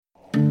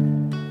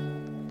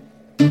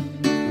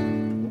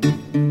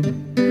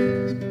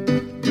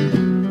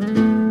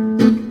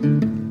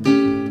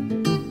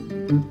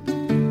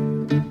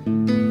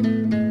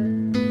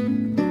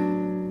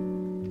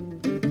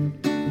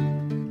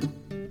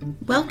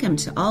Welcome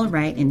to All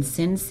Right in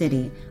Sin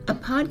City, a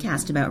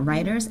podcast about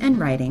writers and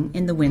writing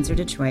in the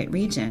Windsor-Detroit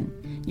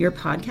region. Your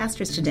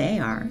podcasters today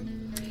are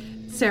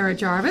Sarah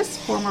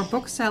Jarvis, former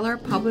bookseller,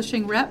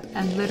 publishing rep,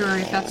 and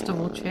literary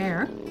festival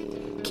chair.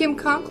 Kim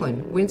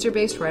Conklin,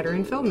 Windsor-based writer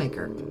and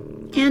filmmaker.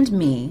 and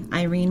me,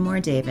 Irene Moore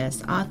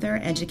Davis,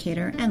 author,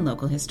 educator, and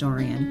local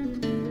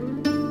historian.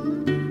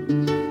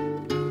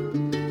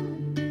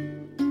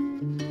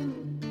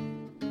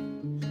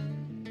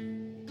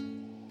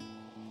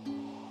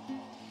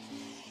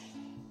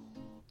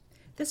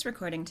 This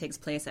recording takes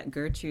place at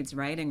Gertrude's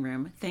Writing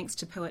Room, thanks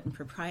to poet and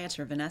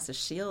proprietor Vanessa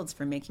Shields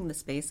for making the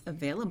space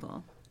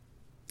available.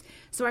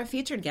 So our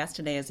featured guest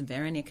today is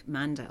Veronique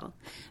Mandel.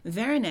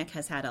 Veronique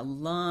has had a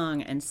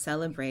long and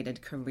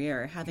celebrated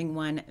career, having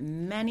won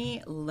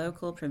many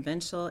local,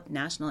 provincial,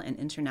 national, and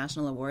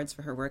international awards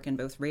for her work in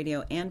both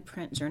radio and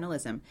print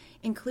journalism,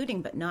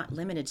 including but not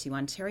limited to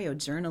Ontario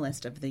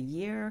Journalist of the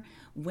Year,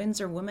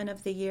 Windsor Woman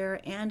of the Year,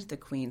 and the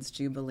Queen's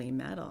Jubilee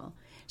Medal.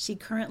 She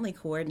currently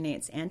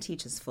coordinates and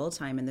teaches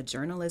full-time in the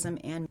journalism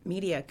and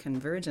media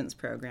convergence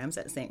programs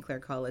at St. Clair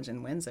College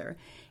in Windsor.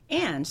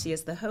 And she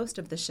is the host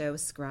of the show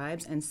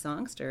Scribes and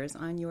Songsters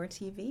on Your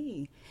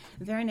TV.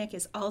 Veronique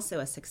is also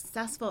a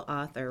successful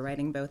author,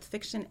 writing both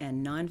fiction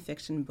and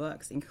nonfiction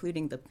books,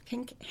 including The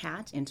Pink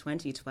Hat in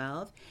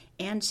 2012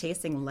 and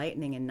Chasing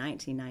Lightning in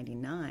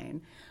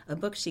 1999, a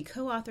book she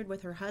co-authored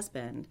with her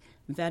husband,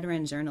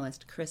 veteran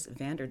journalist Chris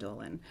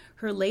Vanderdolen.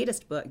 Her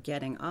latest book,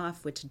 Getting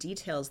Off, which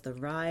details the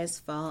rise,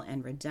 fall,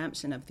 and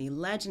redemption of the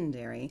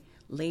legendary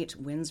late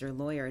Windsor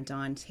lawyer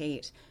Don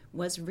Tate,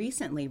 was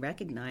recently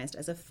recognized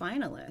as a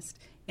finalist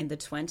in the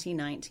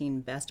 2019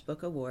 Best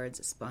Book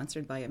Awards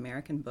sponsored by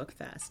American Book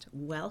Fest.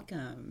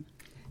 Welcome.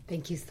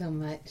 Thank you so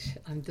much.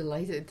 I'm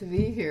delighted to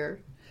be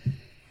here.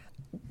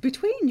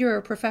 Between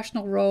your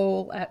professional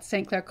role at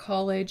St. Clair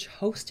College,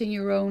 hosting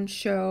your own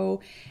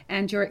show,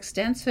 and your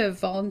extensive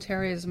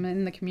volunteerism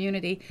in the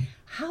community,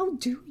 how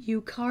do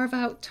you carve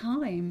out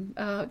time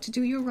to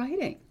do your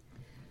writing?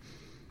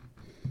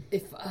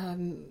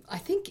 I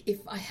think if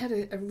I had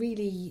a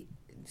really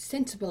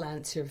sensible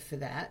answer for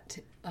that,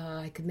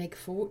 I could make a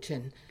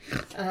fortune.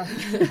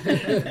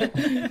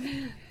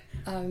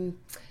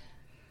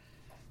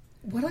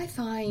 What I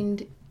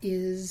find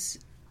is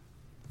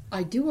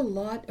I do a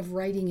lot of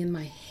writing in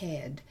my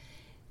head.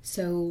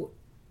 So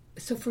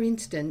for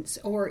instance,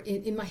 or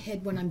in my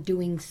head when I'm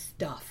doing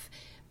stuff,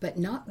 but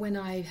not when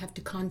I have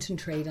to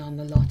concentrate on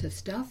a lot of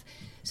stuff.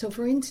 So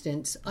for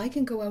instance, I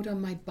can go out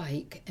on my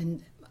bike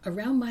and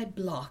around my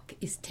block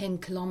is 10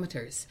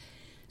 kilometers.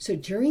 So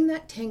during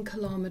that 10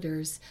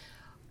 kilometers,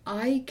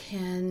 I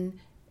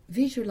can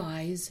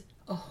visualize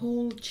a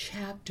whole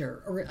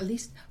chapter, or at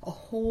least a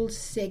whole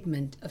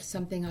segment of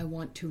something I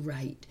want to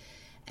write.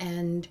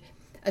 And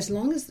as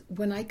long as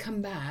when I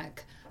come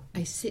back,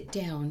 I sit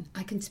down,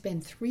 I can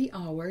spend 3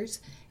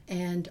 hours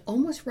and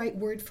almost write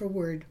word for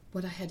word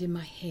what I had in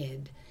my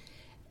head.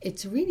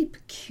 It's a really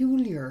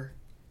peculiar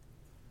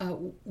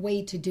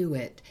way to do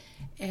it.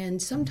 And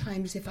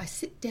sometimes if I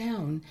sit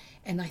down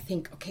and I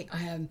think, okay,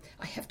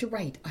 I have to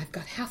write, I've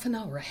got half an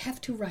hour, I have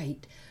to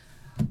write,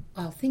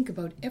 I'll think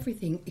about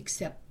everything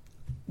except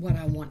what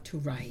I want to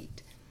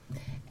write.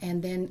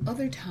 And then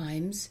other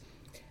times,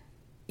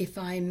 if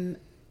I'm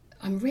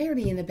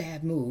rarely in a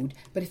bad mood,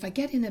 but if I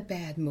get in a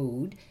bad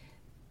mood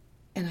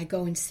and I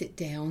go and sit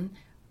down,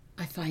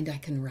 I find I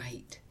can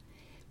write.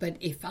 But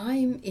if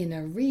I'm in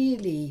a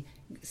really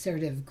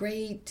sort of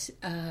great,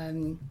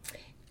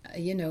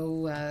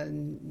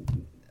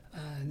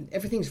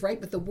 everything's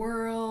right with the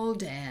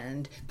world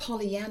and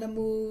Pollyanna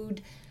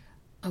mood,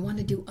 I want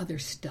to do other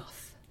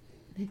stuff.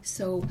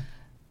 So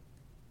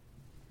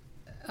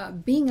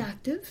being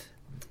active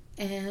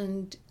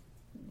and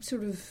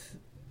sort of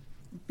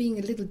being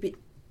a little bit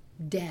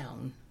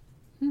down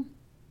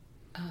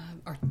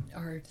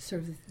are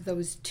sort of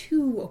those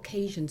two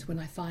occasions when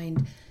I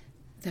find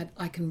that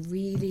I can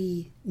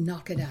really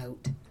knock it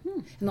out.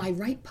 And I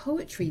write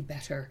poetry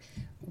better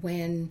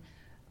when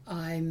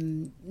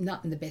I'm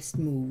not in the best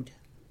mood.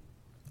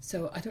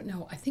 So I don't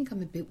know, I think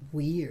I'm a bit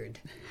weird.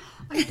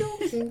 I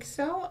don't think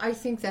so. I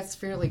think that's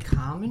fairly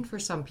common for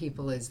some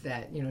people, is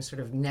that, sort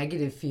of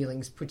negative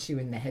feelings put you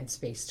in the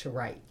headspace to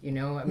write,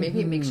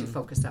 Maybe it makes you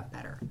focus up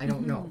better. I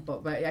don't know.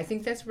 But I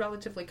think that's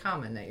relatively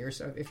common, that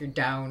if you're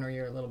down or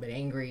you're a little bit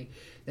angry,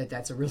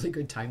 that's a really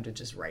good time to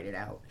just write it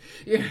out,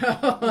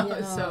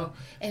 Yeah. So,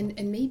 and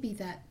maybe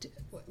that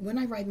when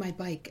I ride my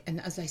bike, and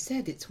as I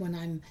said, it's when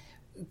I'm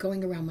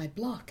going around my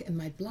block, and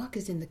my block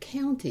is in the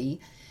county,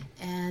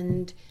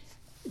 and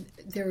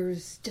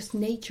there's just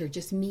nature,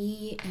 just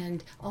me,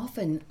 and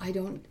often I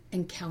don't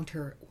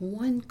encounter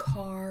one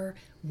car,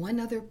 one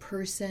other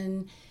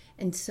person,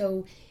 and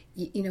so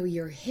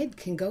your head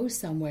can go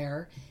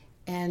somewhere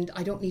and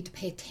I don't need to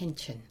pay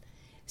attention.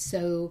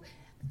 So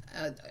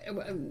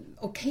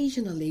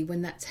occasionally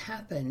when that's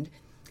happened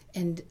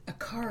and a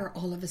car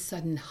all of a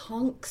sudden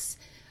honks,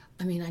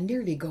 I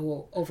nearly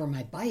go over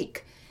my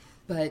bike,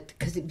 but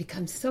because it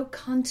becomes so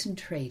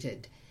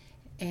concentrated.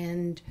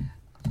 And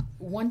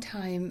one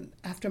time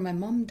after my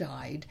mom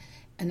died,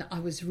 and I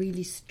was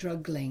really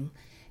struggling.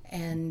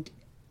 And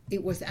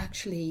it was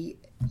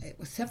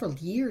several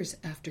years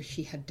after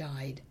she had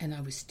died, and I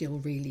was still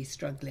really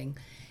struggling.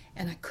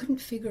 And I couldn't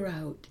figure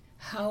out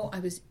how I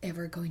was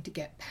ever going to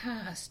get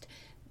past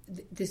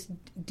this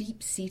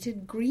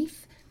deep-seated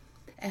grief.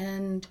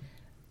 And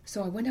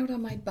so I went out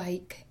on my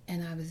bike,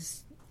 and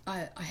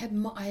I had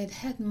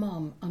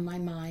Mom on my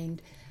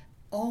mind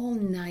all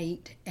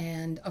night,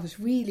 and I was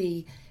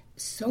really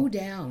so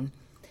down.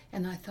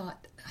 And I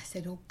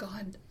said, oh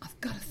God, I've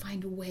got to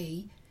find a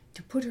way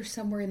to put her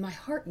somewhere in my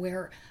heart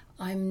where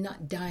I'm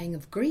not dying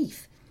of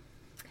grief.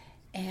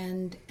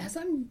 And as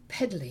I'm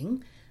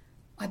pedaling,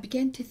 I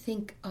began to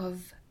think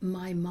of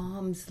my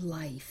mom's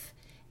life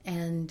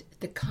and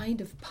the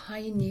kind of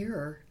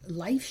pioneer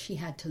life she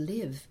had to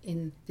live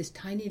in this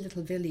tiny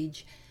little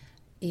village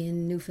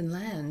in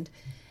Newfoundland.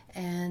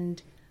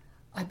 And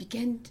I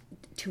began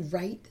to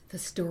write the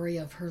story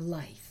of her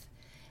life.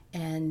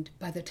 And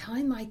by the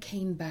time I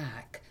came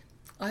back,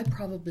 I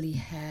probably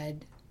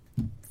had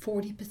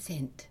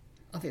 40%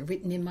 of it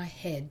written in my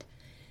head.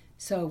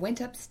 So I went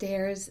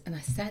upstairs and I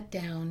sat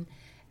down,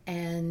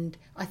 and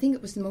I think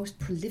it was the most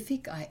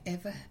prolific I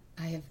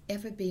have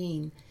ever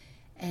been.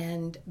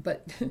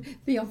 But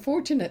the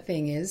unfortunate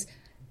thing is,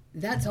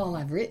 that's all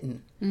I've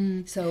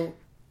written. So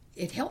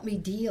it helped me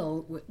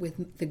deal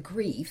with the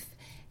grief,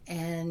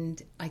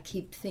 and I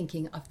keep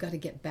thinking I've got to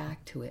get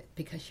back to it,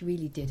 because she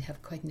really did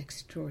have quite an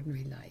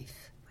extraordinary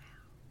life.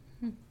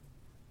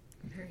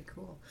 Very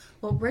cool.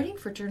 Well, writing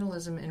for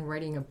journalism and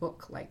writing a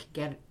book like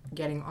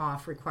Getting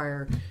Off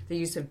require the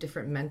use of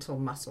different mental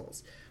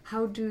muscles.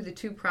 How do the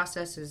two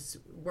processes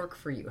work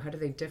for you? How do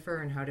they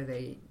differ, and how do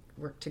they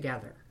work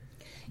together?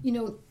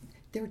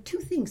 There are two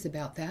things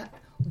about that.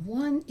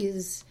 One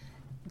is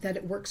that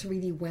it works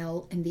really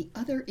well, and the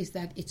other is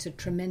that it's a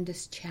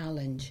tremendous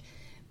challenge,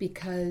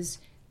 because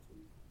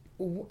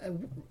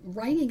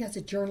writing as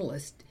a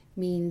journalist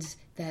means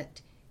that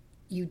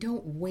you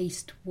don't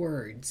waste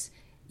words.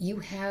 You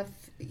have,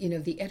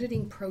 the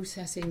editing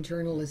process in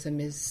journalism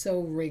is so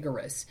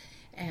rigorous,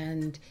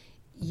 and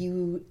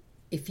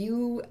if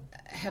you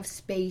have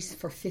space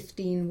for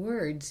 15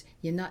 words,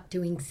 you're not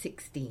doing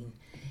 16.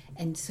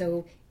 And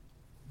so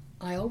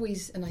I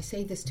always, and I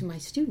say this to my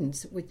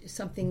students, which is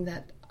something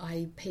that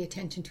I pay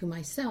attention to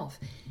myself,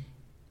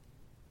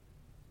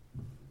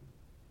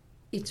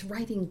 it's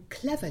writing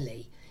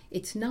cleverly.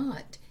 It's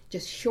not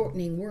just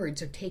shortening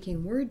words or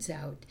taking words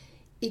out.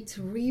 It's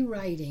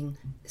rewriting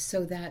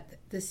so that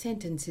the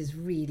sentence is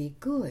really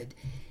good.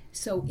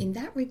 So in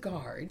that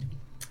regard,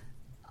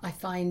 I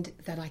find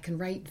that I can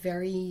write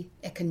very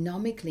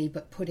economically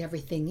but put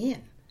everything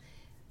in.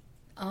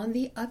 On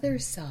the other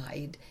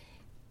side,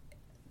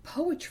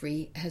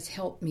 poetry has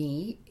helped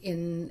me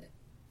in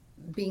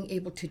being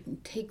able to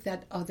take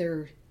that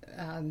other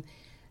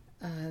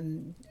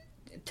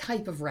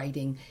type of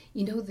writing,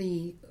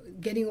 the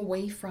getting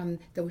away from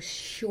those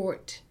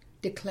short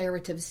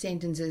declarative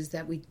sentences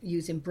that we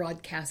use in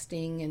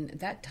broadcasting and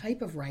that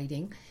type of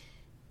writing,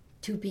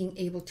 to being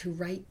able to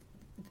write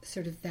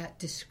sort of that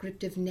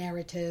descriptive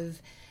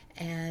narrative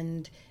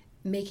and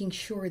making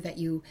sure that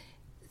you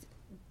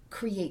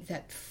create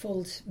that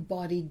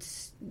full-bodied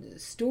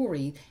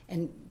story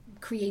and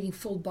creating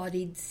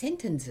full-bodied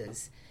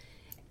sentences.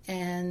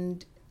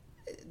 And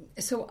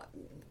so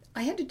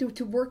I had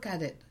to work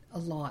at it a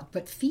lot,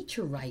 but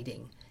feature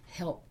writing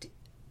helped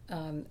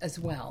as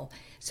well.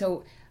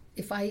 So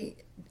if I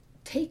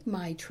take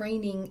my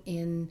training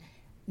in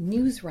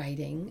news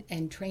writing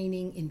and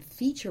training in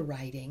feature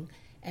writing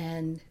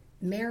and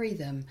marry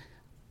them,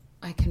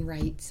 I can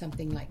write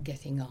something like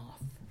Getting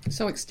Off.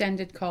 So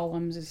extended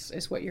columns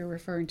is what you're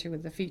referring to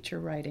with the feature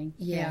writing.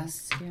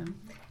 Yes. Yeah.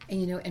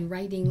 And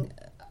writing,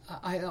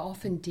 I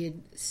often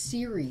did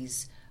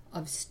series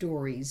of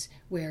stories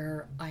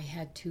where I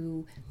had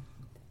to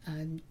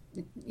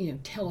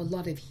tell a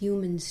lot of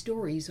human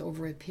stories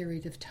over a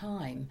period of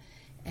time,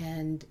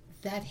 and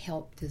that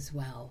helped as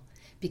well,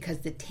 because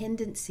the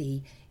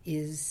tendency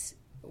is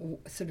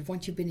sort of,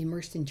 once you've been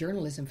immersed in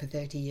journalism for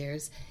 30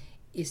 years,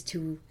 is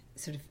to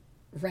sort of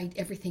write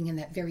everything in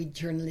that very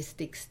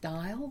journalistic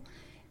style,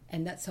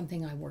 and that's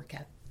something I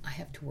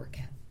have to work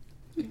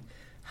at.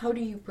 How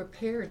do you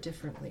prepare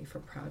differently for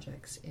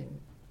projects in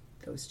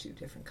those two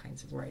different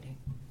kinds of writing?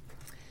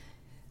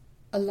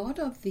 A lot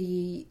of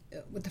the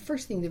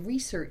first thing, the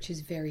research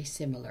is very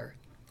similar.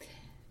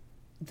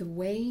 The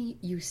way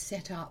you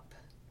set up,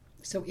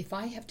 so if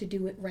I have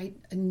to write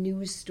a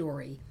news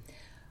story,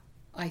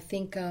 I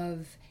think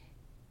of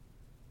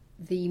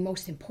the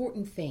most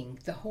important thing,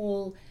 the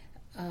whole,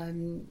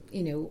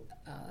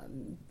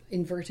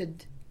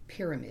 inverted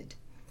pyramid,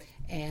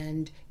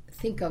 and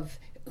think of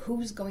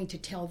who's going to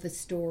tell the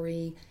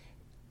story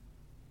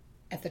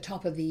at the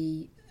top of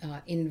the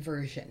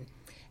inversion,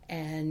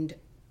 and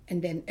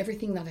then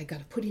everything that I got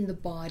to put in the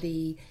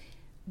body.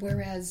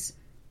 Whereas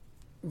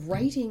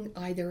writing,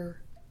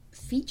 either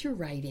feature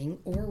writing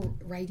or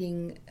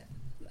writing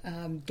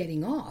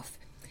Getting Off,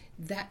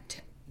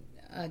 that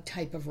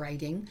type of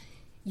writing,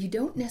 you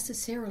don't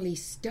necessarily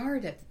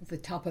start at the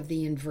top of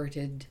the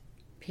inverted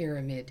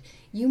pyramid.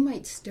 You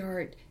might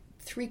start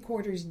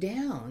 3/4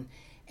 down,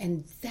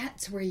 and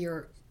that's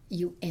where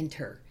you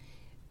enter.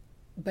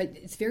 But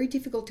it's very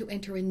difficult to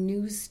enter a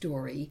news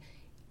story,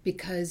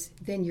 because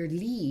then your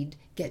lead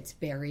gets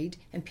buried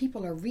and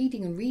people are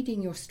reading and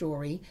reading your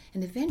story,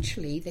 and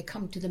eventually they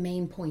come to the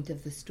main point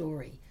of the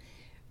story.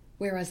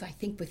 Whereas I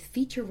think with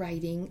feature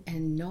writing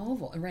and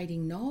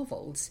writing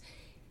novels,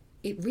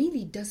 it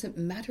really doesn't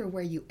matter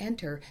where you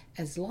enter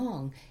as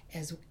long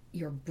as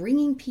you're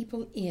bringing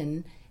people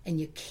in and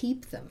you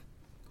keep them.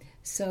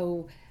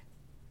 So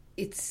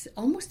it's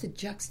almost a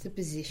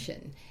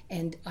juxtaposition.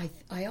 And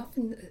I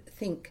often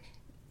think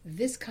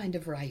this kind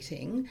of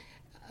writing,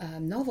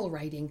 novel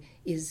writing,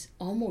 is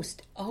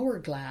almost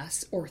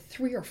hourglass or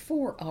 3 or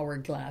 4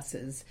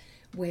 hourglasses,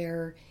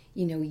 where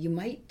you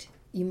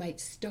might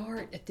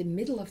start at the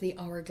middle of the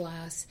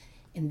hourglass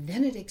and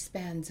then it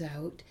expands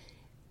out.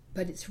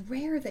 But it's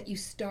rare that you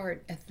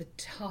start at the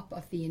top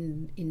of the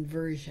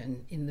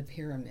inversion in the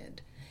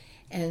pyramid.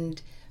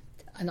 And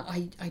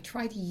I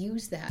try to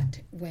use that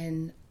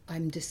when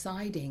I'm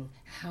deciding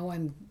how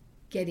I'm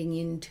getting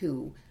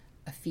into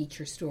a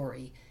feature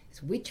story.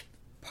 Is which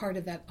part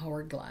of that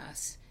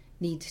hourglass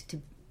needs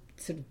to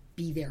sort of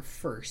be there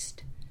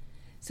first.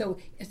 So,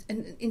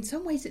 and in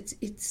some ways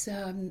it's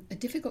a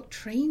difficult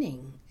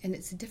training, and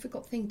it's a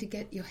difficult thing to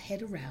get your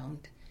head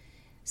around.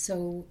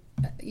 So,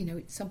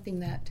 it's something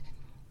that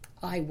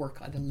I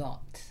work on a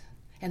lot.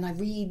 And I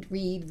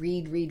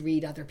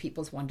read other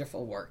people's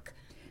wonderful work.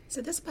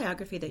 So this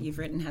biography that you've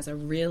written has a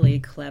really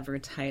clever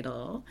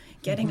title.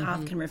 Getting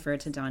Off can refer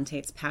to Don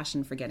Tate's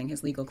passion for getting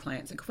his legal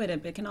clients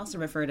acquitted, but it can also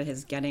refer to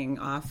his getting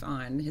off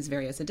on his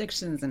various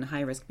addictions and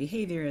high-risk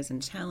behaviors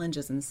and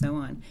challenges and so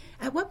on.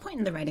 At what point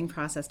in the writing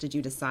process did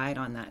you decide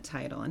on that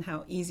title, and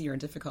how easy or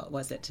difficult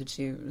was it to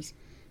choose?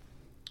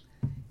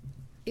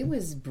 It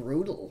was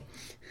brutal.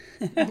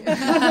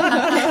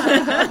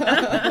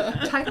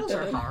 Titles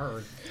are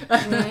hard.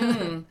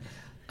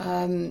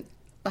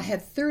 I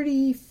had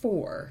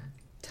 34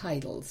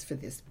 titles for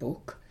this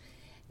book,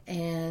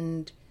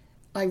 and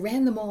I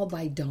ran them all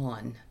by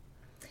Don,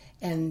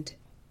 and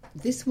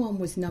this one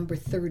was number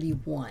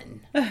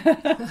 31.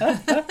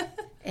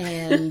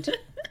 And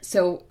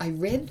so I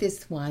read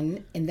this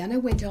one, and then I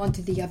went on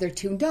to the other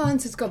two. Don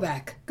says, go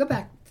back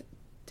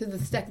to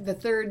the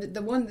third,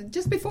 the one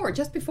just before.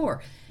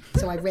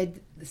 So I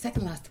read the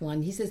second last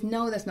one. He says,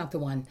 no, that's not the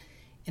one.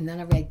 And then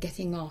I read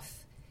Getting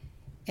Off,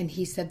 and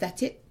he said,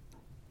 that's it.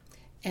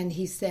 And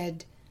he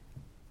said,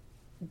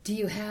 do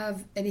you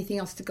have anything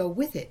else to go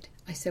with it?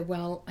 I said,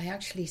 well, I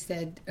actually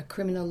said A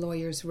Criminal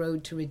Lawyer's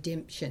Road to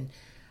Redemption.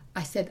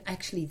 I said,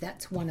 actually,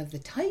 that's one of the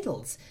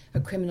titles, A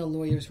Criminal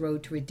Lawyer's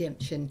Road to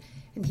Redemption.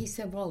 And he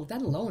said, well,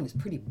 that alone is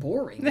pretty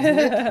boring, isn't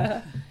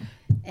it?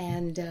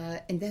 And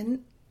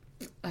then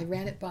I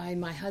ran it by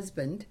my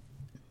husband,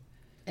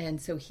 and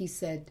so he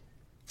said,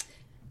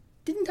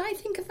 didn't I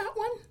think of that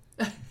one?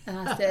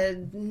 And I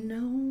said,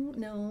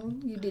 no,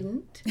 you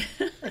didn't.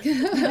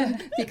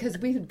 Because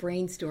we had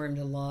brainstormed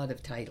a lot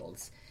of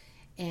titles.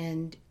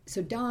 And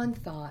so Don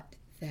thought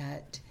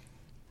that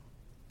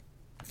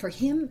for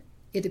him,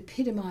 it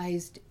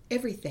epitomized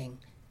everything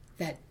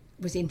that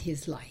was in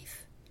his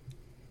life.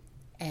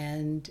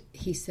 And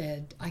he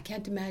said, I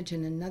can't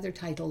imagine another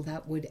title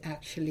that would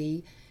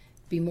actually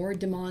be more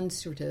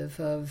demonstrative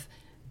of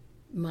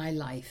my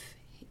life.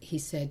 He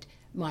said,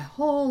 my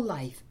whole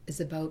life is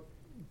about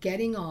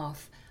getting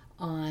off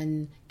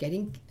on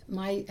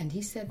and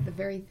he said the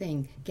very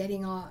thing,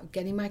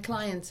 getting my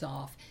clients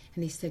off.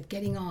 And he said,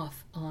 getting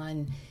off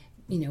on,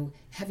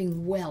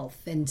 having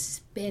wealth and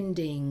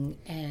spending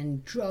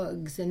and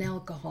drugs and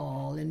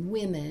alcohol and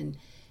women.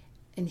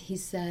 And he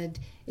said,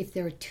 if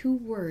there are 2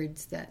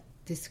 words that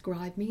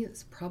describe me,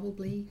 it's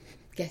probably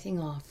getting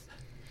off.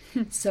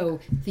 So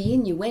the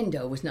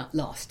innuendo was not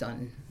lost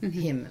on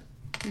him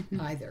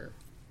either,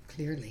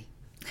 clearly.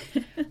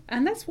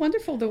 And that's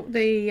wonderful,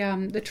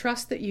 the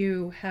trust that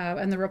you have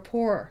and the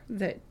rapport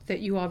that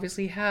you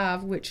obviously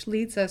have, which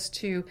leads us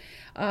to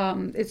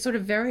it's sort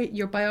of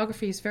your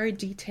biography is very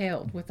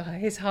detailed with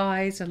his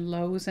highs and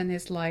lows in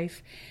his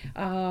life,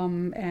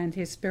 and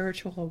his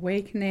spiritual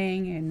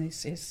awakening and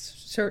his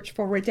search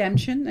for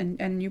redemption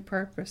and new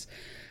purpose.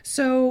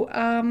 So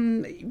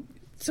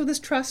this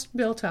trust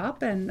built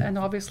up, and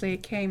obviously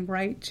it came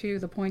right to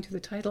the point of the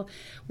title.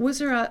 Was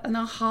there an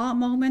aha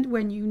moment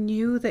when you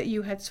knew that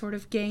you had sort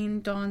of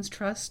gained Don's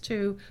trust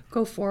to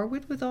go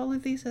forward with all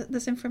of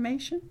this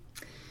information?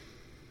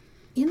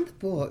 In the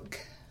book,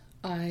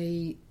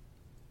 I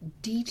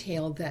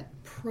detailed that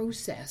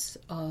process.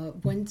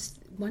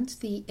 Once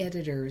the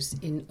editors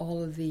in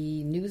all of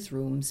the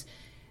newsrooms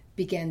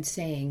began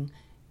saying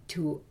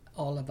to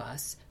all of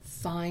us,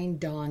 find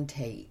Don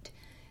Tate.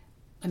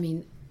 I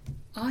mean,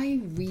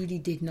 I really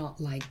did not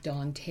like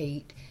Don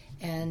Tate,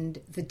 and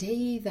the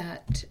day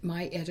that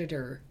my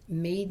editor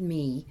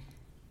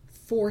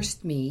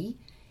forced me,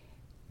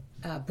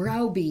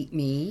 browbeat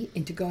me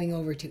into going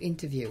over to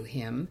interview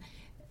him,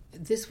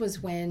 this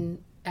was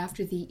when,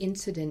 after the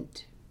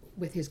incident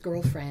with his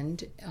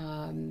girlfriend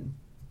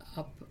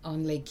up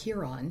on Lake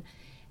Huron,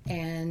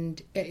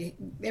 And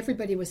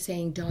everybody was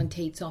saying Don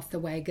Tate's off the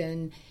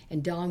wagon,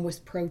 and Don was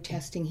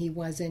protesting he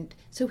wasn't.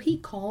 So he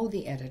called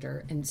the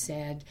editor and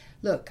said,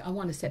 look, I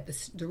want to set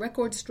the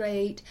record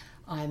straight.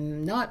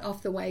 I'm not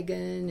off the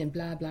wagon, and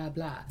blah, blah,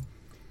 blah.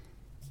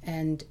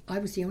 And I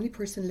was the only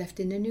person left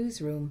in the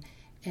newsroom.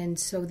 And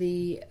so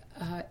the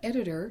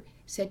editor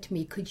said to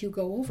me, could you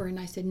go over? And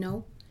I said,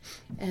 no.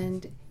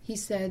 And he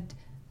said,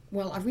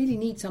 well, I really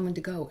need someone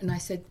to go. And I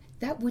said,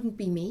 that wouldn't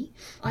be me.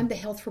 I'm the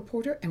health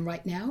reporter, and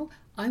right now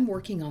I'm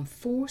working on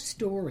 4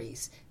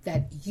 stories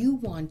that you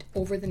want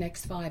over the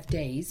next 5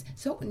 days.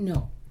 So,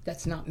 no,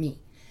 that's not me.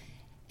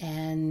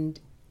 And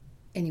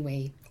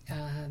anyway,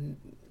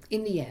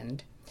 in the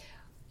end,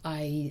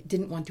 I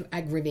didn't want to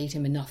aggravate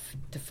him enough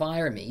to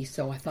fire me,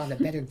 so I thought I'd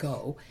better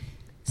go.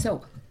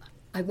 So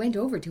I went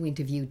over to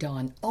interview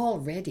Don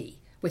already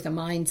with a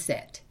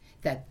mindset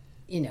that,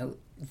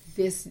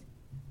 this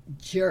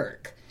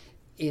jerk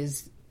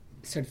is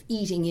sort of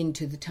eating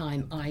into the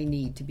time I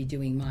need to be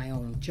doing my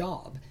own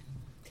job.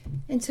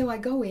 And so I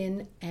go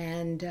in,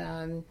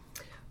 and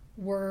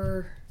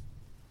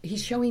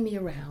he's showing me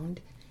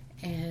around,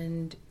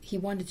 and he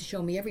wanted to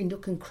show me every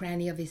nook and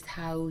cranny of his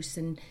house,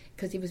 and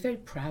because he was very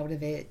proud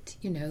of it,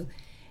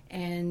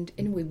 And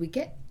anyway, we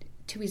get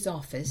to his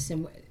office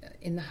and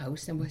in the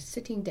house, and we're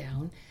sitting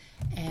down,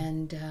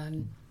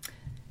 and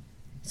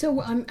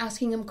so I'm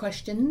asking him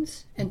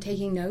questions and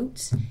taking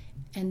notes,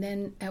 and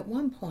then at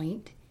one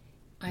point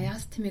I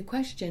asked him a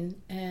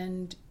question,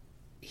 and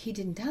he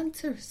didn't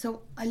answer.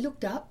 So I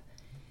looked up.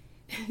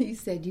 He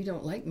said, you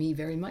don't like me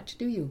very much,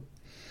 do you?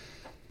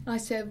 I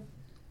said,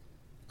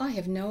 I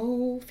have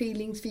no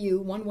feelings for you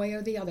one way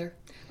or the other.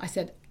 I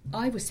said,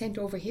 I was sent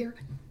over here.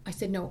 I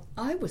said, no,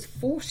 I was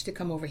forced to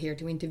come over here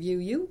to interview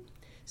you.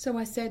 So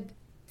I said,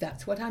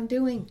 that's what I'm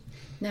doing.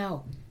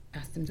 Now,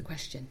 asked him the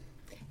question.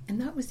 And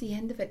that was the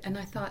end of it. And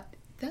I thought,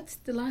 that's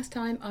the last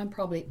time I'm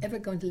probably ever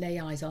going to lay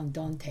eyes on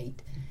Don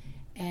Tate.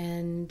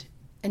 And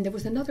there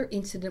was another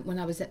incident when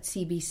I was at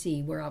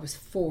CBC where I was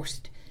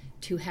forced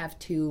to have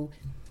to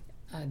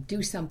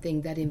do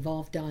something that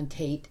involved Don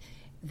Tate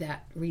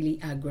that really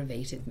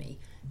aggravated me.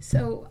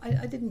 So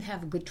I didn't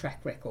have a good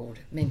track record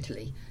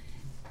mentally.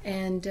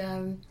 And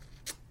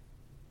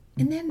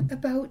then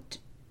about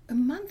a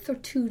month or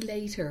 2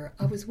 later,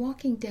 I was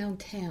walking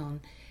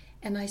downtown,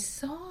 and I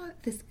saw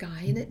this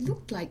guy, and it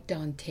looked like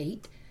Don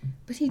Tate,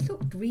 but he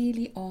looked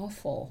really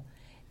awful.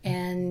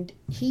 And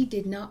he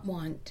did not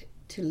want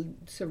to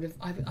sort of,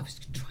 I was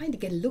trying to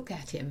get a look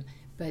at him,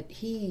 but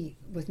he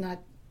was not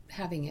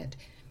having it.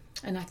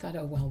 And I thought,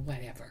 oh, well,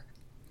 whatever.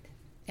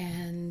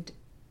 And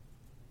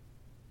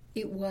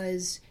it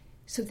was,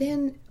 so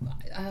then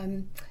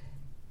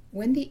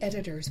when the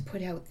editors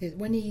put out,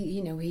 when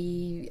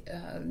he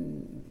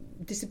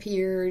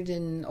disappeared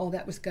and all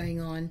that was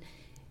going on,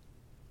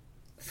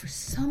 for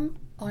some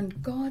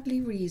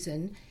ungodly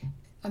reason,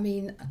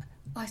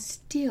 I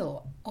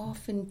still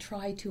often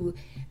try to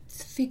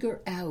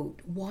figure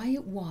out why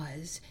it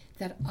was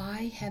that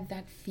I had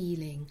that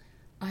feeling,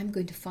 I'm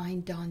going to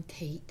find Don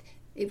Tate.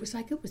 It was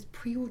like it was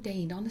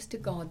preordained, honest to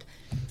God.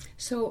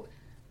 So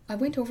I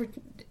went over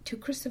to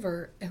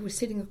Christopher, who was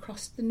sitting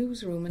across the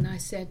newsroom, and I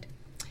said,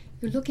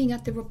 you're looking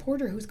at the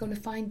reporter who's going to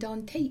find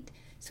Don Tate.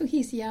 So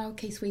he said, yeah,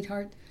 okay,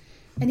 sweetheart.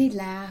 And he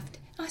laughed.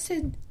 I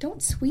said,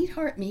 don't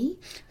sweetheart me.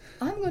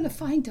 I'm going to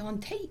find Don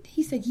Tate.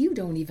 He said, you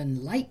don't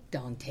even like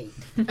Don Tate.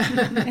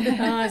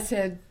 I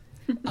said,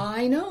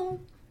 I know,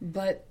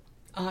 but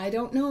I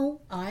don't know.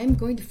 I'm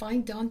going to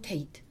find Don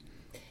Tate.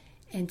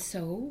 And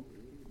so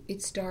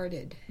it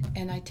started.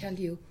 And I tell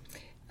you,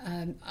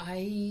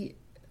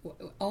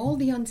 all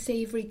the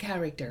unsavory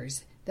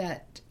characters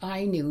that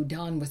I knew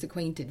Don was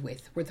acquainted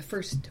with were the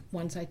first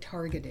ones I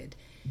targeted.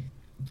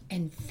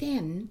 And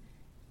then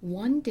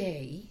one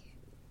day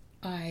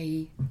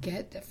I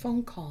get a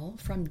phone call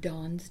from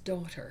Don's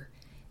daughter,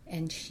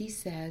 and she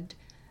said,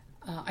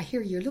 I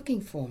hear you're looking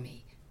for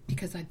me,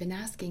 because I've been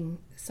asking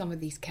some of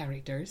these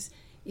characters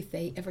if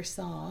they ever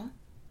saw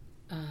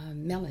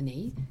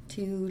Melanie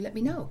to let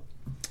me know.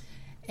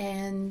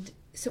 And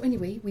so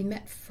anyway, we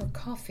met for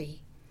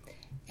coffee,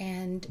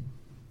 and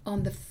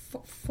on the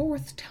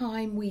 4th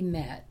time we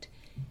met,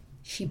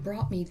 she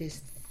brought me this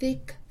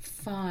thick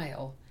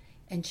file,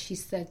 and she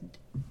said,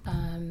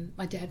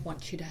 my dad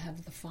wants you to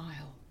have the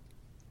file.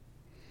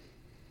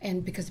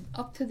 And because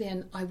up to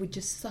then, I would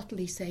just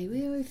subtly say,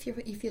 well, if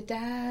your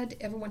dad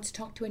ever wants to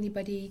talk to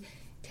anybody,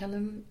 tell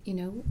him,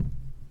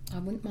 I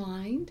wouldn't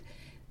mind.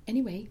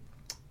 Anyway,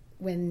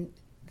 when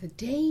the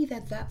day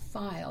that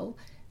file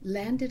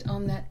landed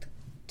on that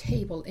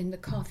table in the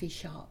coffee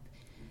shop,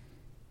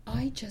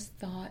 I just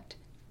thought,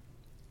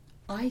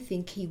 I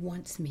think he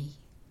wants me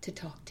to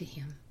talk to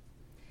him.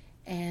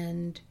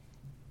 And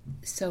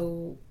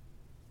so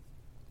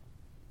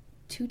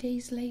 2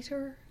 days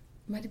later,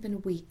 might have been a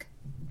week,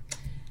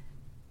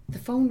 the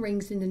phone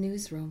rings in the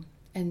newsroom,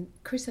 and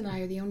Chris and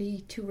I are the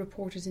only 2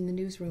 reporters in the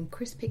newsroom.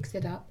 Chris picks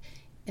it up,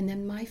 and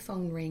then my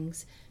phone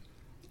rings,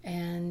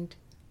 and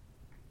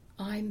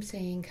I'm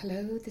saying,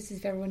 hello, this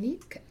is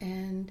Veronique,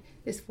 and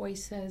this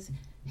voice says,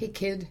 hey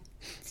kid,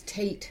 it's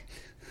Tate.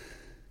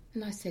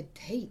 And I said,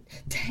 Tate?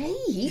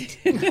 Tate?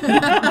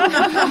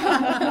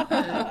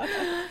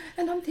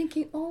 And I'm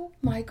thinking, oh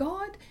my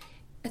God.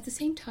 At the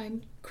same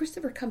time,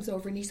 Christopher comes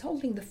over and he's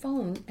holding the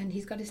phone and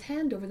he's got his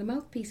hand over the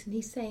mouthpiece and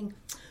he's saying,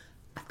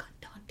 I've got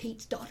Don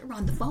Tate's daughter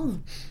on the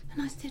phone.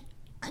 And I said,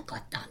 I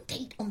got Don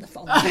Tate on the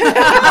phone.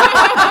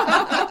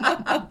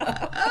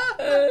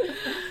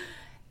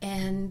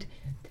 And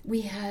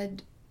we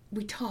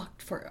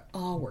talked for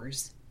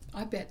hours.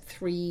 I bet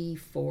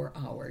 3-4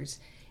 hours.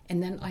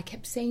 And then I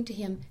kept saying to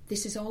him,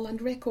 this is all on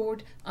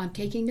record. I'm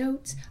taking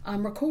notes.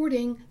 I'm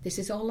recording. This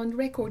is all on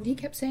record. And he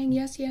kept saying,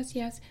 yes, yes,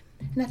 yes.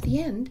 And at the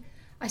end,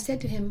 I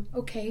said to him,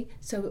 okay,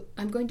 so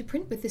I'm going to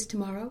print with this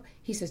tomorrow.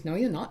 He says, no,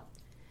 you're not.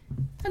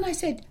 And I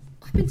said,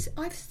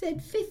 I've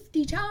said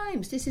 50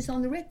 times, this is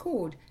on the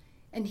record.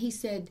 And he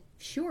said,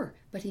 sure.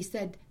 But he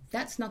said,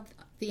 that's not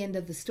the end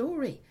of the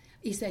story.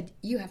 He said,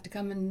 you have to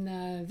come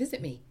and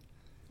visit me.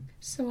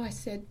 So I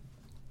said,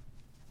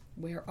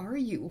 where are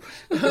you?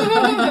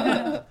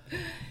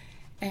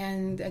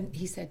 and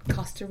he said,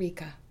 Costa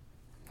Rica.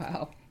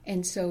 Wow.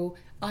 And so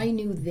I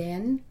knew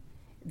then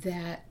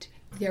that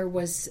there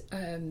was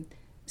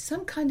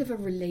some kind of a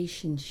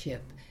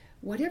relationship.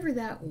 Whatever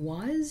that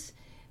was,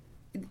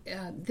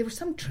 there was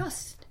some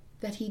trust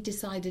that he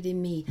decided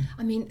in me.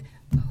 I mean,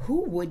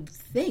 who would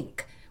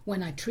think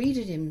when I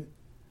treated him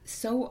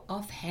so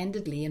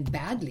offhandedly and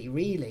badly,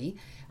 really?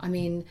 I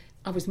mean,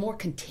 I was more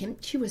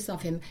contemptuous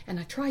of him, and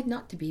I tried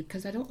not to be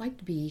because I don't like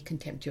to be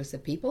contemptuous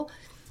of people.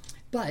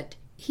 But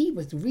he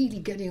was really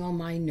getting on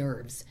my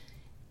nerves.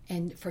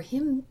 And for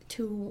him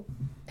to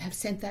have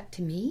sent that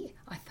to me,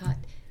 I thought,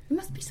 there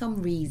must be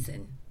some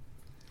reason.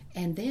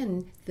 And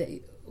then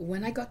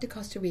when I got to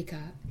Costa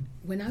Rica,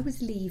 when I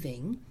was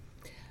leaving,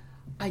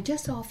 I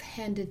just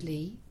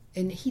offhandedly,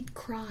 and he'd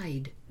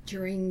cried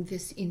during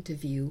this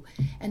interview,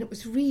 and it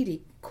was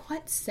really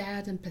quite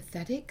sad and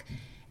pathetic.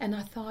 And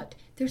I thought,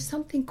 there's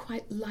something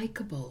quite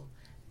likable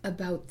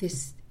about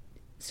this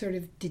sort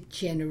of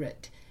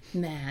degenerate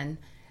man.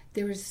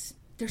 There's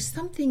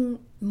something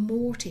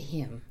more to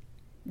him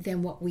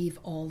than what we've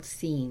all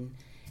seen.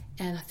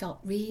 And I felt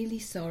really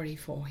sorry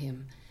for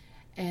him.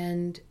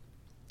 And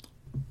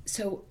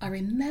so I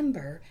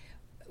remember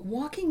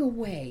walking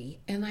away,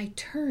 and I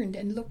turned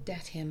and looked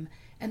at him,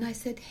 and I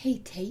said, hey,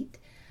 Tate,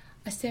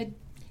 I said,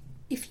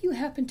 if you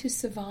happen to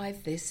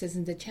survive this,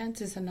 and the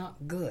chances are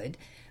not good,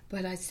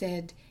 but I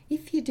said,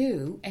 if you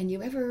do, and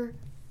you ever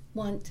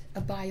want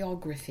a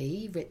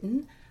biography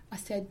written, I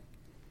said,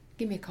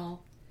 give me a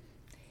call.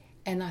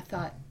 And I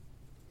thought,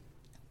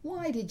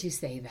 why did you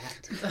say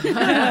that?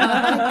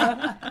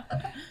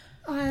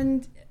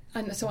 and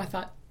so I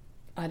thought,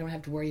 I don't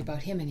have to worry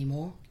about him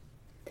anymore.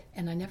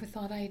 And I never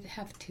thought I'd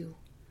have to.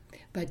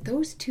 But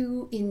those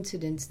two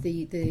incidents,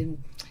 the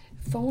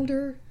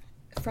folder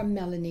from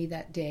Melanie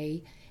that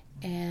day,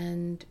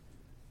 and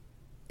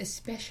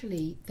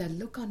especially the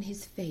look on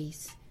his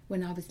face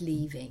when I was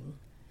leaving,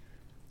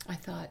 I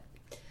thought,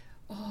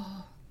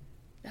 oh,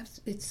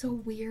 it's so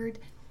weird.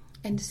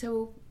 And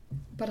so,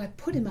 but I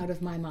put him out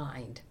of my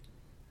mind,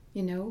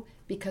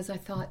 because I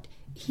thought,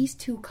 he's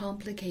too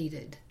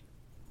complicated.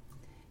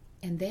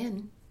 And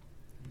then,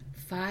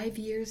 5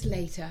 years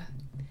later,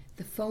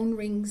 the phone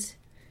rings,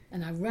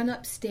 and I run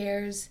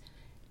upstairs,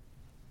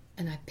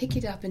 and I pick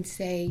it up and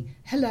say,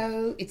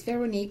 hello, it's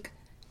Veronique.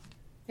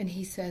 And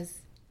he says,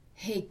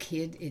 hey,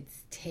 kid,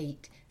 it's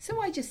Tate.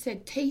 So I just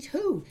said, Tate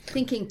who?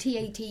 Thinking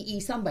T-A-T-E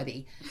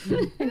somebody.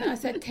 And I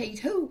said, Tate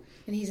who?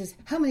 And he says,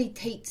 how many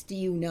Tates do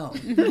you know?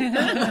 And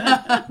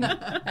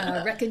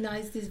I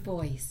recognized his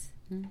voice.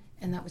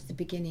 And that was the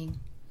beginning.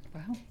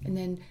 Wow. And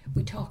then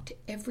we talked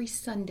every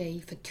Sunday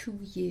for 2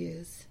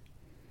 years.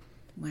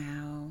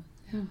 Wow.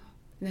 Yeah. And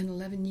then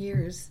 11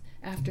 years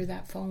after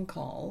that phone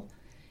call,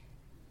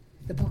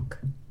 the book.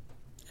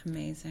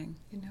 Amazing.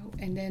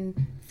 And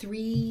then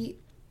three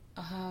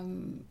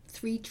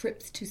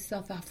trips to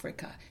South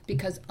Africa,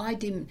 because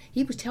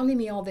he was telling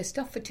me all this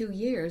stuff for 2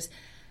 years.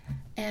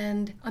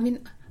 And I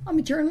mean, I'm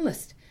a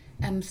journalist.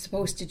 I'm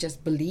supposed to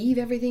just believe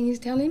everything he's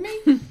telling me.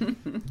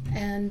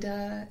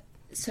 And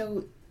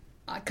so,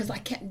 because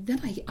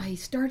I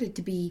started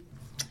to be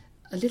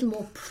a little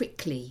more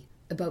prickly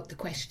about the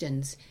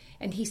questions.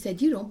 And he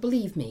said, you don't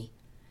believe me.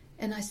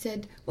 And I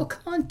said, well,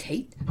 come on,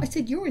 Tate. I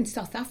said, you're in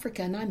South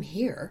Africa and I'm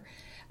here.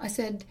 I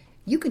said,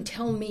 you can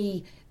tell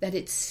me that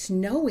it's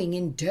snowing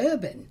in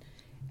Durban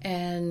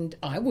and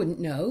I wouldn't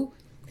know.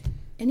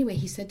 Anyway,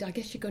 he said, I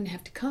guess you're going to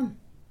have to come.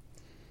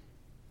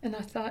 And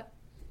I thought,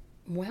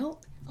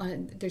 well,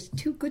 there's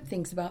two good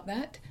things about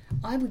that.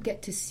 I would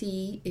get to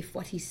see if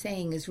what he's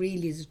saying is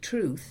really the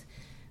truth,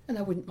 and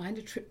I wouldn't mind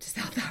a trip to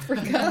South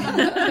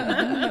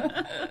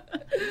Africa.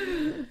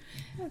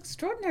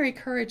 Extraordinary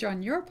courage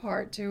on your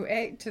part to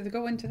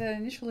go into that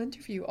initial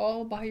interview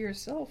all by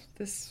yourself.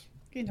 This,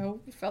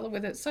 fellow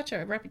with such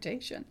a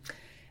reputation,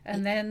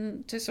 and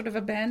then to sort of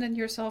abandon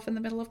yourself in the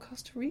middle of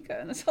Costa Rica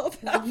and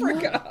South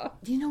Africa.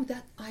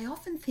 That I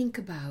often think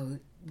about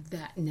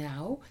that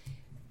now.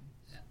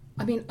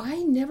 I mean,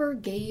 I never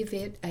gave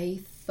it a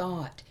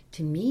thought.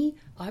 To me,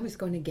 I was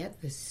going to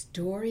get the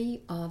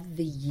story of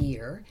the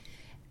year,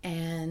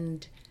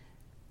 and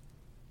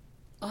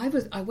they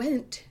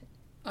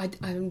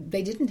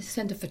didn't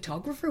send a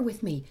photographer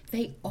with me.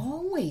 They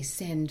always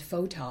send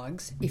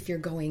photogs if you're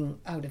going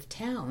out of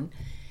town,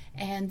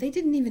 and they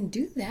didn't even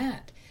do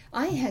that.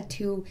 I had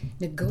to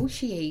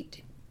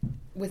negotiate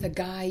with a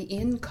guy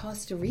in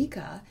Costa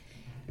Rica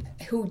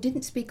who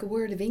didn't speak a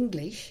word of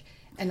English,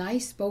 and I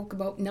spoke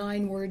about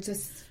 9 words of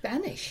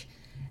Spanish.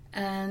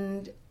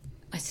 And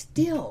I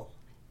still,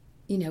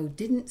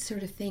 didn't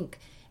sort of think.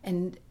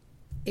 And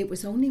it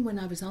was only when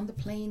I was on the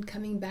plane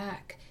coming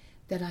back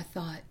that I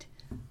thought,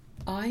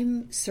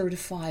 I'm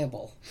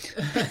certifiable.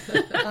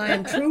 I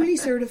am truly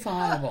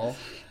certifiable.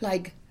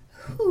 Like,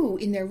 who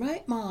in their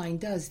right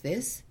mind does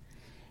this?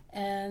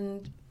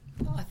 And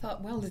I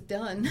thought, well, it's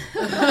done.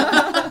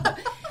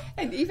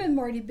 And even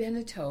Marty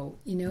Beneteau,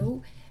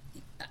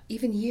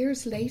 even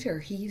years later,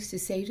 he used to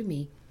say to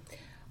me,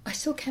 I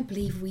still can't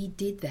believe we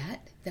did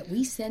that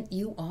we sent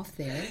you off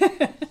there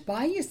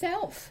by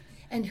yourself.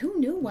 And who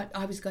knew what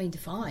I was going to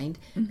find?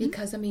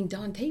 Because,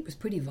 Don Tate was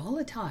pretty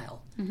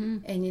volatile,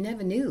 and you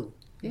never knew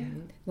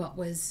what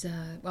was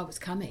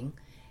coming.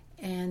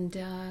 And,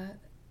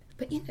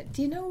 but,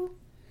 do you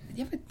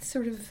ever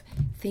sort of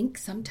think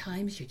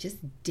sometimes you're just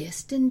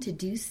destined to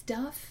do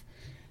stuff?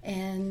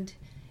 And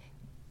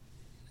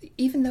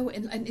even though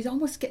it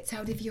almost gets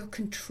out of your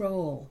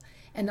control.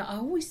 And I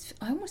almost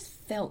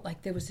felt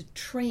like there was a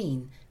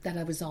train that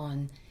I was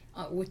on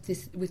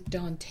with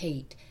Don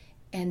Tate,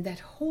 and that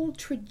whole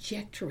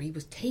trajectory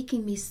was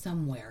taking me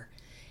somewhere.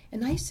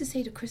 And I used to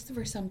say to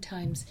Christopher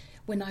sometimes,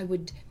 when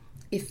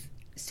if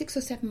 6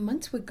 or 7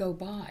 months would go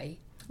by,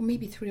 or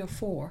maybe 3 or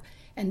 4,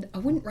 and I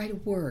wouldn't write a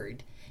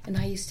word, and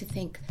I used to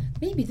think,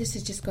 maybe this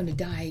is just going to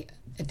die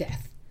a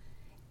death.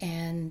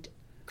 And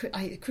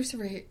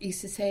Christopher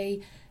used to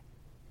say,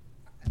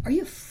 are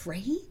you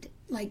afraid?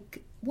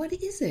 Like, what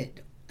is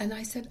it? And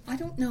I said, I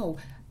don't know.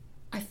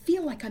 I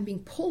feel like I'm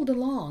being pulled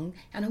along,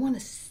 and I want to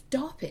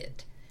stop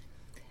it.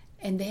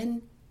 And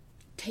then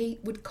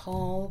Tate would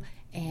call,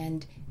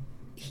 and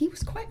he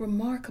was quite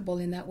remarkable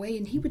in that way.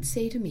 And he would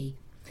say to me,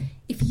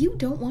 if you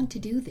don't want to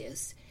do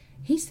this,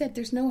 he said,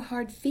 there's no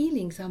hard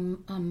feelings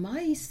on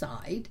my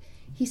side.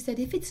 He said,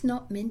 if it's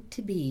not meant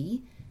to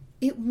be,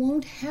 it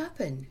won't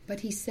happen.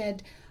 But he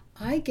said,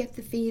 I get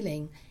the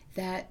feeling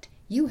that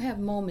you have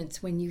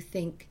moments when you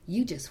think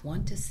you just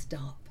want to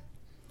stop.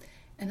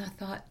 And I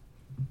thought,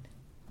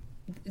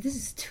 this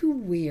is too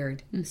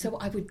weird. So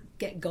I would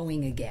get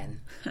going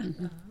again.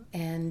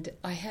 And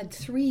I had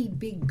 3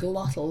 big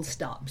glottal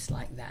stops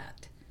like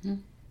that.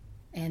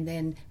 And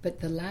then,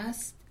 but the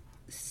last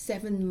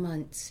 7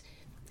 months,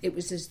 it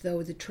was as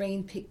though the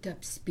train picked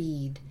up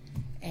speed.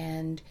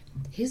 And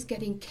his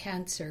getting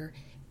cancer,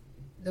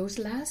 those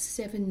last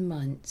 7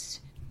 months,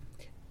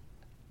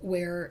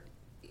 where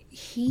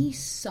he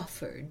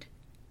suffered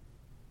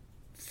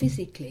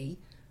physically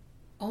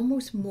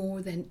almost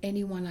more than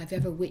anyone I've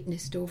ever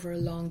witnessed over a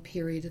long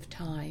period of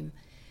time.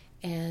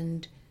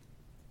 And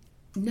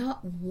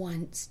not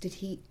once did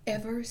he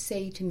ever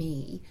say to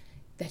me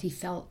that he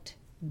felt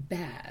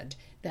bad,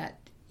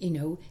 that,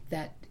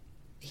 that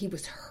he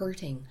was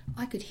hurting.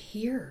 I could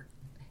hear.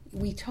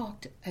 We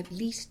talked at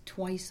least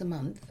twice a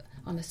month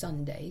on a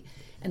Sunday,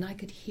 and I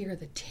could hear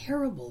the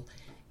terrible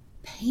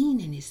pain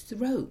in his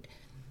throat.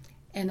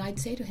 And I'd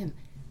say to him,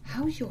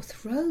 how's your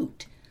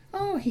throat?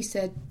 Oh, he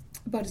said,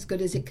 about as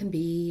good as it can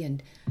be.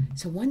 And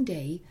so one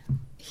day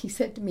he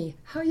said to me,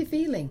 how are you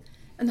feeling?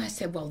 And I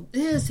said, well,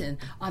 listen,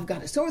 I've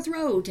got a sore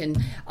throat, and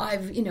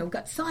I've,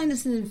 got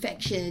sinus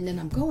infection, and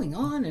I'm going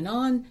on and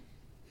on.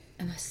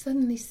 And I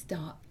suddenly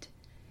stopped.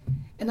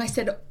 And I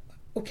said,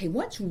 okay,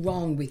 what's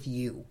wrong with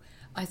you?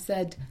 I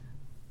said,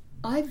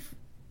 I'm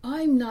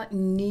not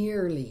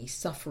nearly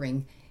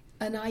suffering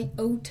an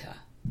iota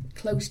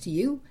close to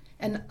you.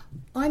 And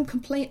I've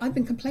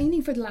been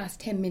complaining for the last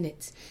 10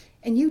 minutes,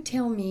 and you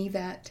tell me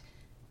that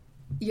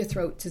your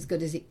throat's as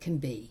good as it can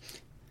be.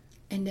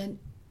 And then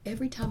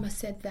every time I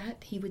said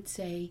that, he would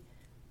say,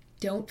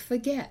 don't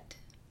forget,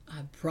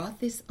 I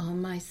brought this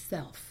on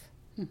myself.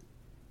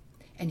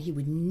 And he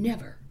would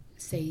never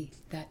say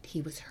that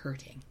he was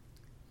hurting.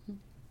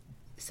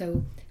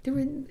 So there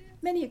were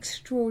many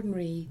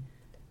extraordinary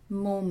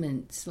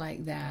moments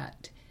like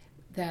that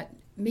that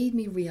made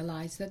me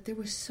realize that there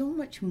was so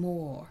much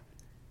more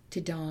to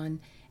Don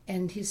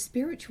and his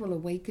spiritual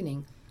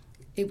awakening.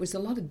 It was a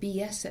lot of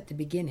BS at the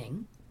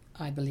beginning,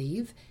 I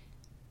believe,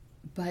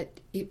 but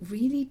it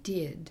really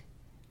did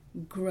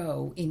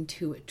grow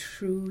into a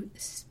true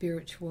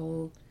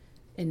spiritual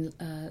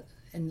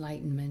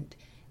enlightenment,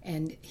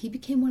 and he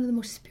became one of the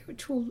most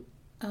spiritual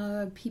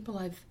people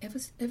I've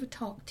ever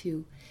talked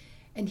to.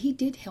 And he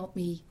did help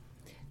me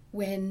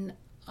when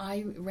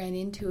I ran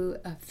into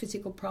a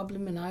physical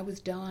problem and I was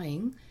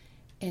dying,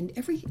 and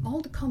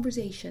all the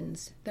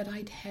conversations that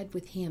I'd had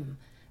with him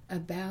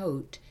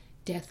about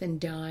death and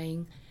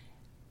dying,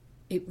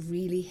 it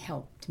really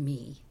helped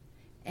me.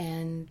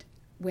 And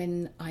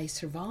when I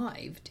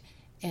survived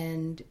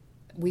and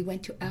we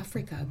went to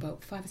Africa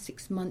about 5 or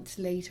 6 months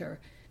later,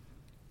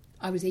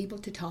 I was able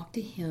to talk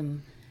to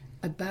him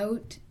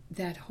about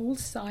that whole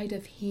side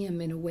of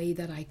him in a way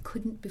that I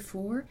couldn't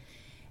before.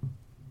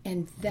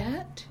 And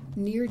that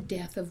near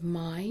death of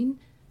mine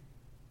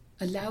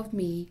allowed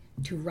me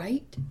to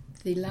write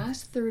the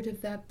last third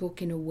of that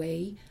book in a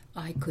way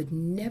I could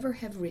never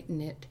have written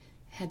it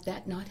had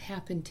that not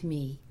happened to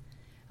me.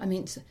 I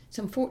mean, it's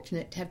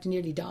unfortunate to have to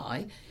nearly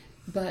die,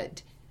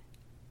 but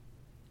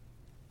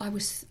I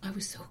was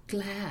so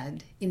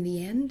glad in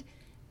the end,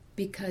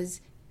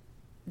 because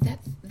that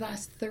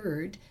last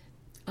third,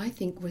 I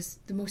think, was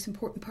the most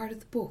important part of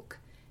the book,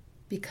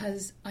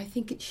 because I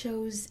think it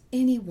shows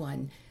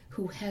anyone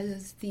who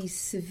has these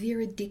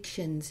severe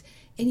addictions,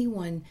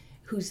 anyone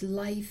whose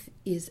life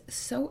is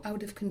so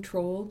out of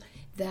control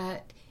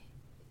that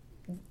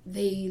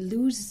they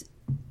lose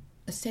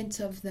a sense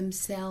of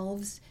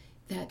themselves,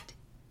 that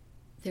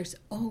there's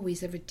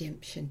always a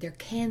redemption. There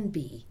can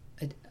be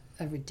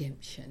a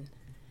redemption.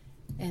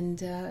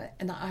 And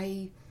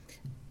I,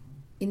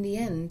 in the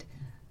end,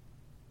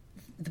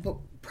 the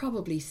book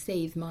probably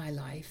saved my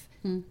life,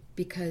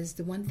 because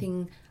the one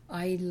thing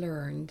I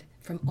learned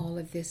from all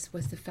of this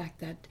was the fact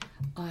that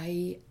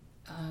I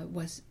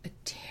had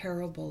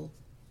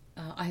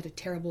a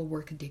terrible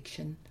work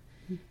addiction.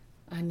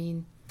 I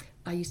mean,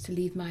 I used to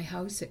leave my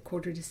house at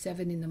 6:45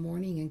 in the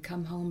morning and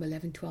come home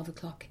 11, 12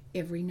 o'clock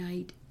every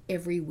night,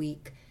 every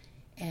week.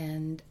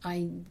 And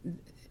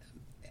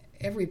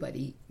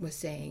everybody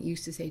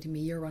used to say to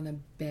me, "You're on a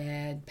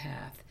bad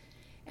path."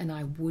 And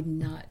I would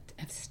not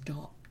have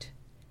stopped.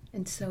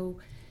 And so,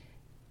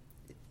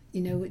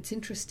 it's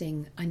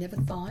interesting. I never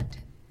thought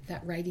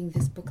that writing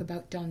this book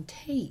about Don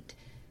Tate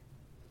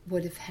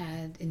would have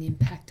had an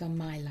impact on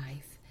my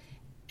life.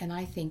 And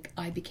I think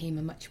I became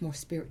a much more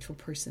spiritual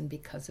person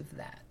because of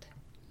that.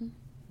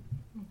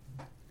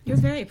 You're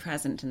very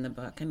present in the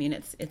book. I mean,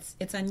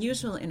 it's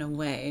unusual in a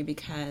way,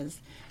 because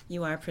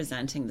you are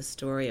presenting the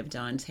story of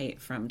Don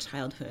Tate from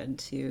childhood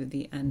to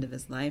the end of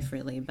his life,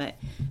 really. But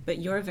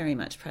you're very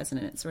much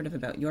present, and it's sort of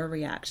about your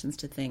reactions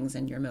to things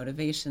and your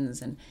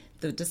motivations and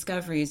the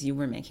discoveries you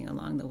were making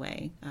along the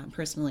way,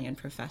 personally and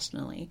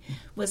professionally.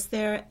 Was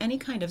there any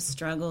kind of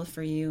struggle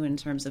for you in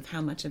terms of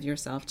how much of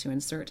yourself to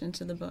insert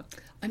into the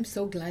book? I'm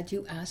so glad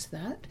you asked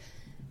that,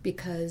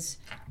 because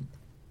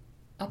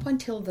up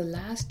until the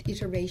last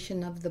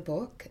iteration of the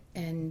book,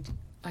 and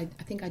I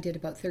think I did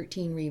about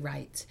 13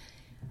 rewrites,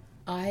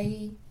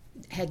 I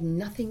had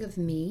nothing of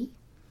me.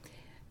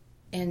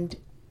 And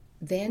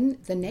then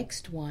the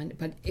next one,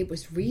 but it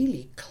was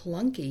really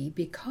clunky,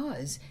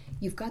 because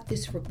you've got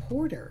this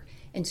reporter,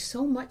 and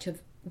so much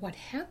of what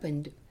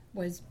happened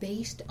was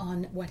based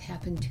on what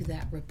happened to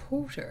that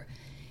reporter.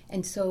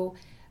 And so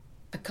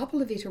a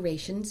couple of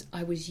iterations,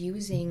 I was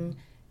using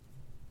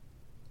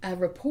a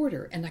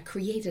reporter, and I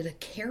created a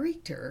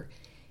character,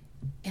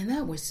 and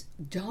that was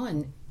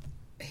Don.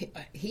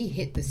 He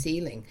hit the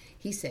ceiling.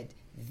 He said,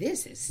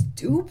 "This is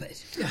stupid."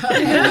 He said,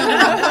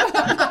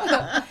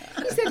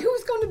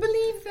 "Who's going to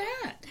believe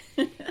that?"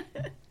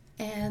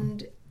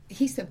 And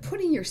he said,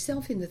 "Putting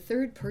yourself in the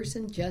third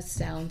person just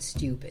sounds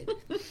stupid."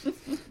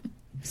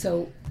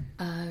 So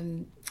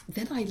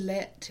then I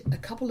let a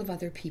couple of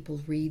other people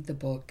read the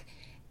book,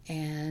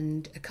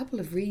 and a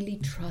couple of really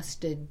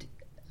trusted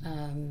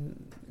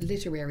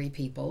literary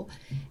people,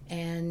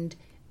 and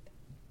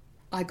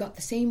I got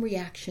the same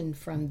reaction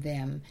from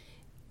them,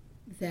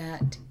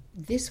 that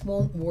this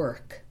won't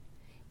work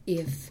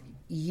if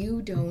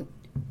you're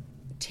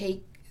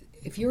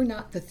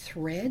not the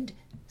thread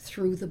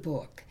through the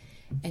book.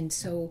 And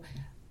so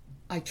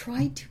I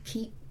tried to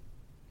keep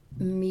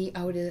me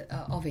out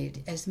of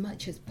it as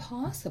much as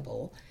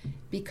possible,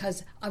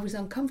 because I was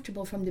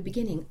uncomfortable from the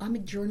beginning. I'm a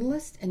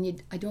journalist, and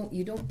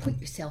you don't put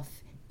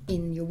yourself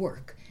in your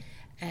work.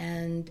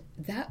 And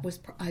that was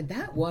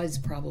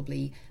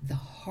probably the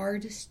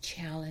hardest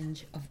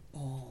challenge of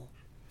all.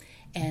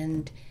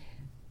 And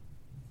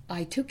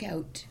I took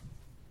out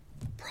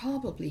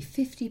probably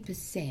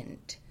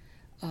 50%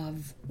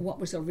 of what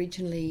was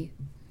originally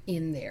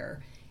in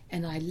there.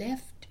 And I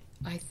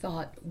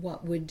thought,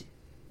 what would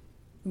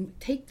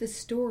take the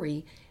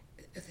story,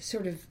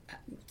 sort of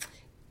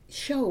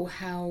show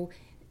how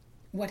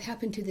what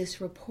happened to this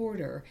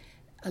reporter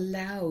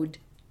allowed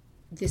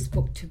this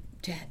book to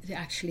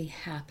actually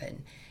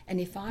happen. And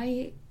if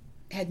I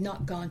had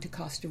not gone to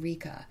Costa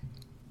Rica,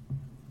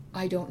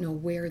 I don't know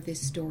where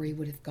this story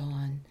would have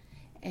gone.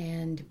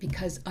 And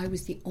because I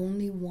was the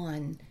only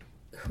one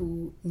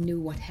who knew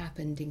what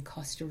happened in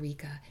Costa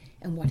Rica,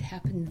 and what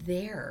happened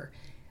there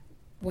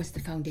was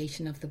the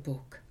foundation of the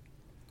book.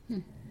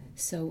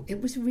 So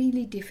it was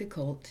really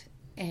difficult,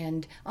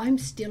 and I'm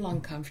still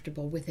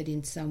uncomfortable with it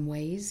in some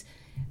ways,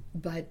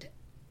 but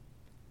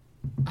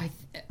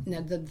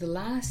now the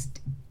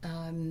last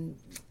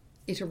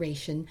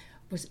iteration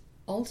was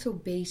also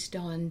based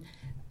on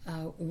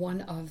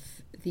one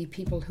of the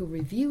people who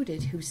reviewed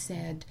it, who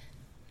said,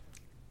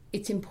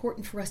 "It's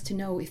important for us to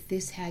know if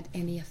this had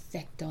any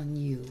effect on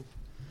you.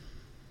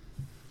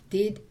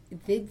 Did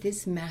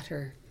this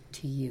matter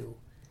to you?"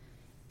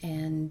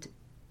 And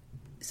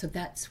so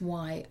that's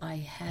why I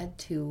had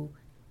to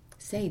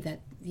say that,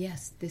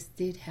 yes, this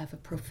did have a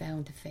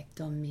profound effect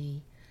on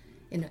me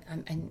in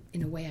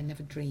a way I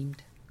never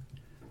dreamed.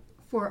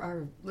 For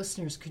our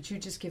listeners, could you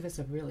just give us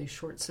a really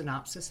short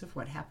synopsis of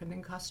what happened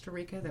in Costa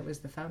Rica that was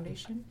the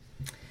foundation?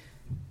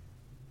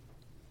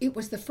 It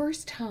was the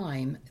first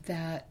time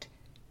that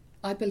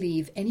I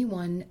believe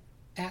anyone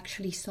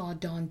actually saw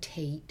Don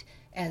Tate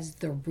as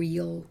the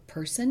real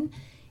person.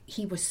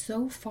 He was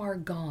so far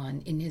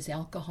gone in his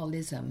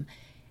alcoholism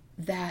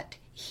that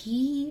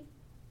he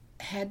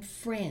had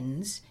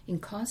friends in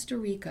Costa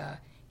Rica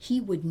he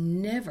would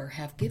never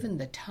have given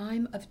the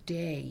time of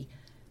day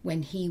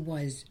when he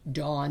was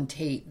Don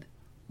Tate,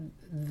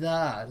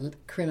 the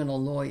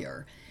criminal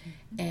lawyer.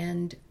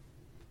 And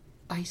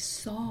I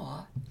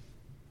saw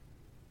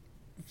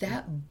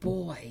that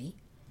boy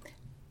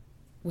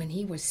when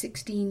he was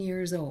 16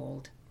 years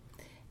old,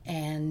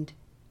 and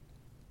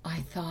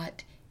I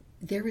thought,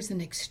 there is an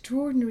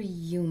extraordinary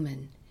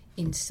human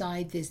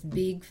inside this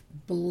big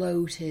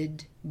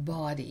bloated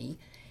body,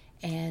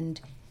 and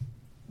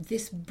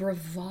this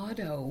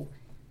bravado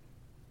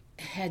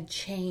had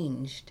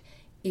changed.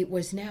 It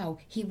was now,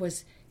 he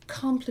was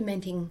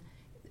complimenting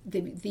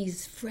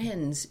these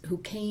friends who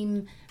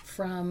came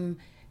from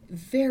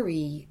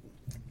very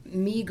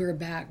meager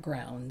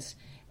backgrounds,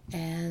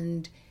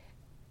 and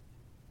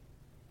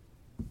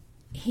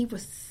he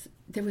was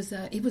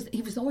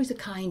always a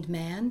kind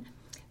man,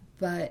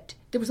 but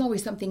there was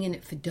always something in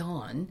it for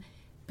Don.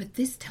 But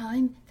this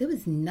time, there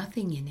was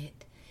nothing in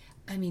it.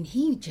 I mean,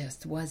 he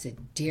just was a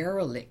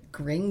derelict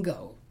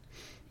gringo.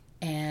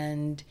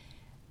 And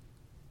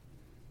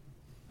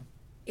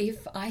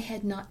if I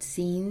had not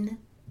seen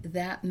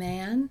that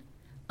man,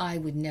 I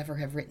would never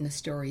have written a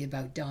story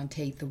about Don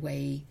Tate the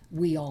way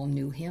we all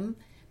knew him,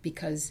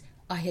 because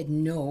I had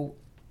no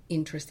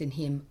interest in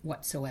him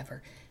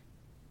whatsoever.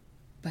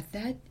 But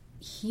that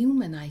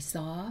human I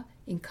saw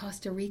in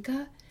Costa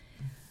Rica,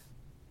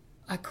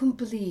 I couldn't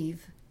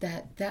believe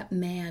that that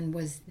man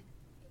was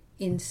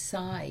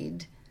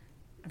inside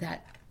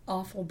that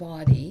awful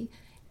body,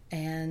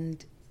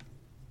 and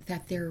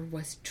that there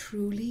was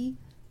truly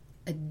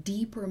a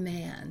deeper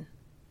man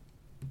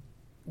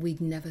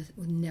we'd never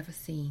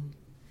seen.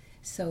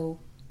 So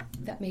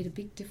that made a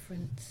big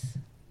difference.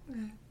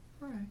 Okay,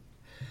 all right.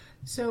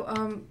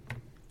 So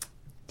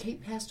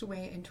Tate passed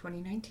away in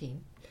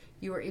 2019.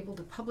 You were able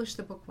to publish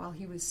the book while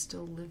he was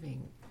still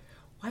living.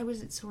 Why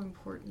was it so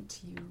important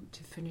to you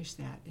to finish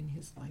that in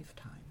his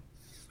lifetime?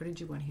 What did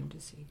you want him to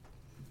see?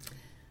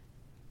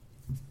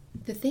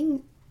 The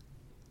thing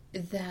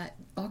that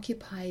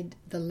occupied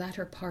the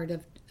latter part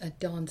of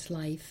Don's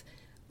life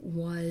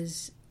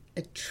was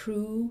a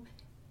true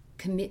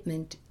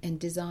commitment and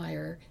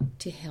desire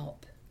to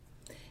help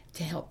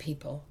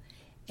people.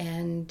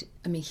 And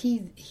I mean,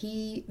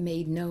 he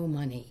made no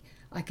money.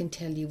 I can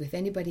tell you, if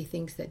anybody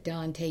thinks that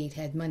Don Tate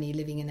had money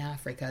living in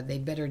Africa, they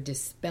better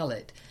dispel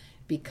it,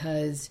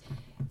 because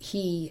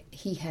he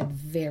had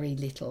very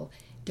little.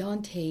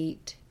 Don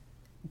Tate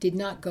did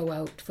not go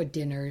out for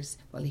dinners.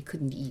 Well, he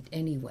couldn't eat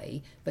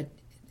anyway, but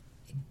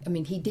I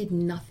mean, he did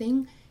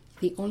nothing.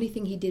 The only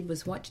thing he did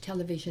was watch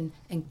television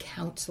and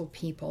counsel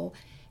people,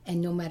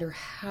 and no matter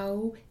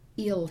how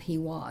ill he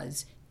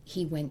was,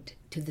 he went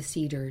to the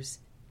Cedars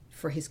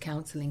for his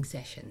counseling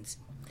sessions.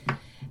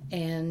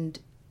 And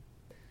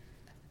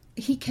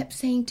he kept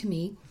saying to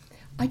me,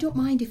 I don't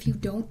mind if you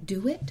don't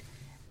do it.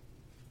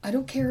 I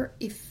don't care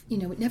if,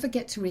 it never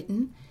gets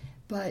written,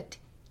 but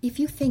if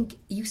you think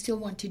you still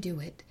want to do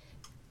it,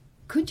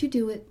 could you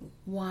do it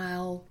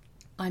while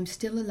I'm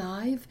still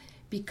alive?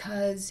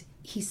 Because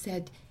he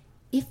said,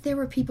 if there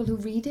are people who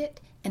read it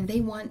and they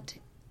want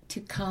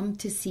to come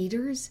to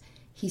Cedars,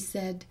 he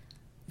said,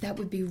 that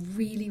would be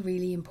really,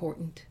 really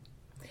important.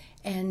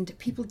 And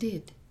people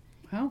did.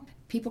 Wow.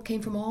 People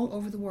came from all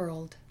over the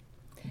world.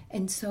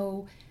 And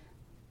so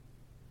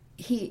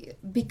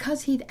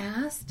because he'd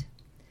asked,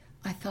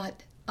 I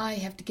thought, I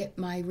have to get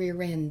my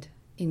rear end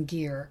in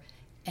gear.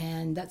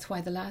 And that's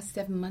why the last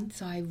 7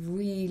 months I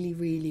really,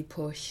 really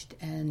pushed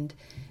and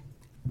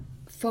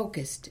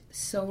focused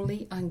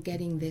solely on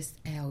getting this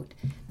out,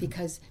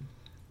 because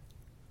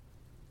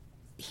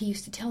he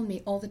used to tell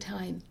me all the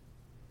time,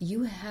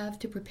 you have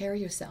to prepare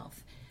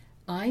yourself.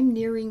 I'm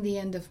nearing the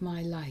end of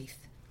my life.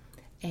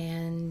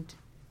 And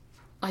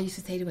I used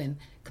to say to him,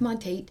 come on,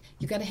 Tate,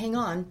 you got to hang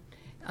on.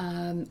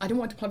 I don't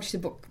want to publish the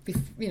book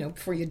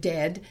before you're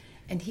dead.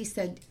 And he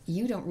said,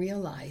 you don't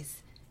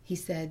realize, he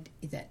said,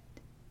 that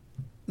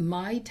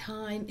my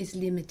time is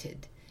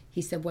limited.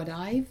 He said, what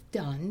I've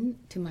done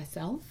to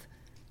myself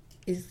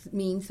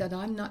means that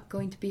I'm not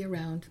going to be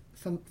around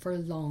for a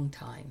long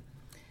time.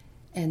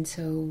 And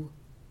so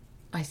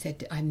I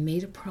said, I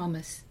made a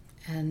promise,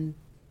 and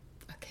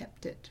I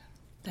kept it.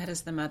 That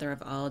is the mother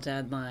of all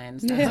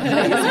deadlines.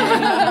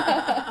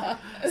 That's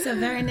amazing. So,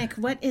 Veronique,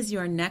 what is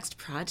your next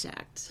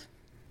project?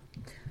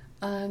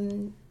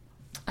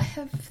 I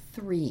have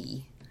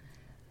 3.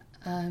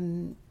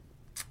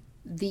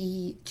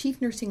 The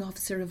Chief Nursing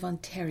Officer of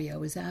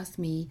Ontario has asked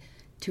me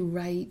to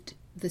write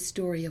the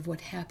story of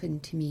what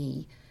happened to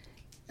me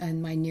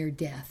my near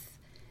death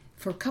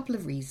for a couple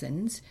of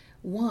reasons.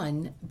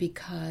 One,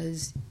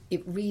 because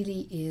it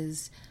really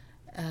is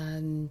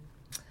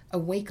a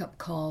wake-up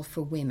call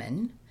for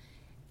women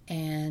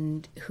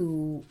and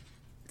who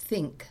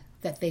think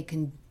that they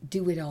can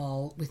do it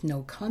all with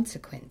no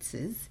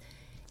consequences.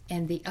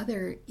 And the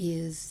other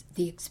is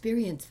the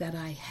experience that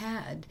I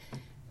had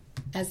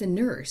as a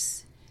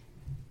nurse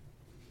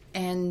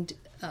and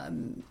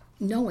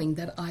knowing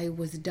that I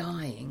was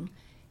dying,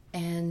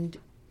 and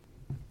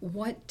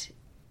what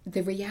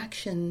the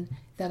reaction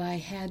that I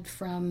had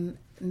from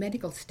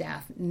medical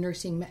staff,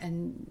 nursing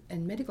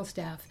and medical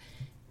staff,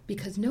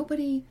 because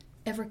nobody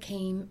ever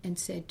came and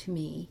said to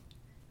me,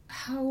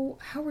 how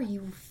are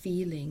you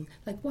feeling?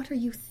 Like, what are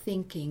you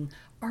thinking?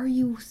 Are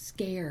you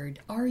scared?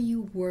 Are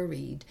you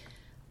worried?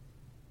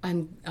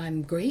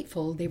 I'm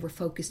grateful they were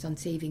focused on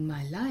saving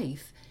my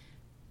life,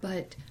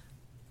 but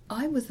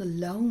I was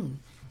alone.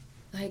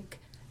 Like,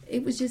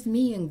 it was just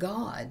me and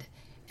God.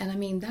 And I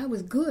mean, that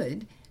was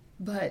good,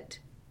 but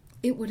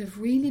it would have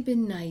really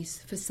been nice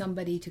for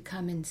somebody to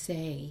come and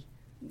say,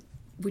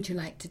 would you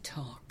like to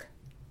talk?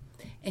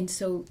 And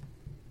so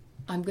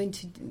I'm going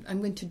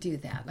to do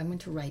that. I'm going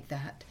to write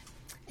that.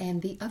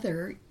 And the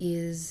other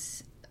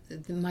is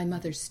my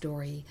mother's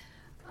story.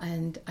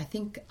 And I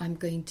think I'm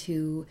going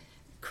to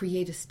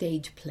create a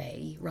stage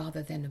play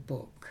rather than a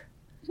book.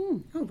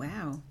 Oh,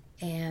 wow.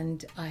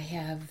 And I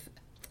have,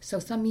 so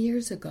some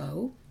years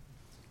ago,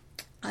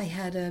 I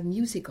had a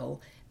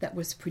musical that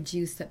was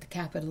produced at the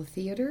Capitol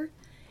Theatre.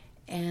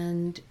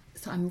 And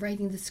so I'm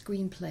writing the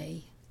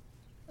screenplay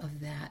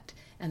of that.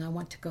 And I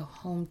want to go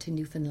home to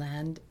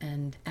Newfoundland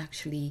and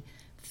actually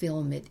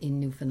film it in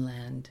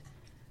Newfoundland,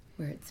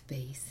 where it's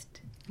based.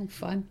 Oh,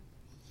 fun.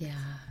 Yeah.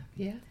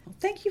 Yeah. Well,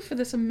 thank you for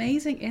this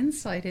amazing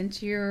insight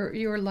into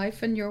your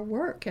life and your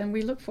work. And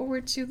we look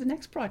forward to the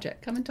next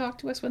project. Come and talk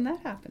to us when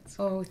that happens.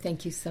 Oh,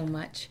 thank you so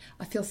much.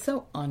 I feel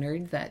so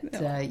honored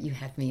that you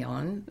had me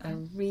on. I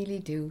really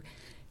do.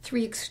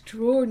 3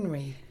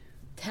 extraordinary,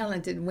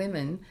 talented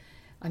women.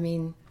 I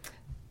mean,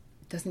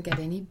 it doesn't get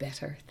any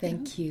better.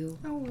 Thank you.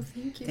 Oh,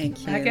 thank you.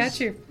 Thank you. I got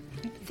you.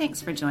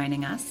 Thanks for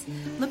joining us.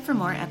 Look for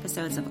more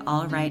episodes of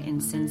All Right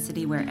in Sin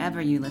City wherever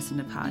you listen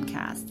to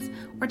podcasts,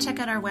 or check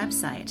out our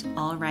website,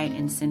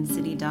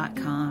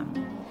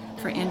 allrightinsincity.com.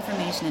 For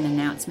information and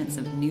announcements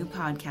of new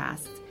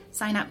podcasts,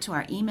 sign up to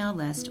our email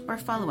list or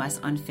follow us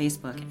on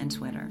Facebook and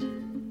Twitter.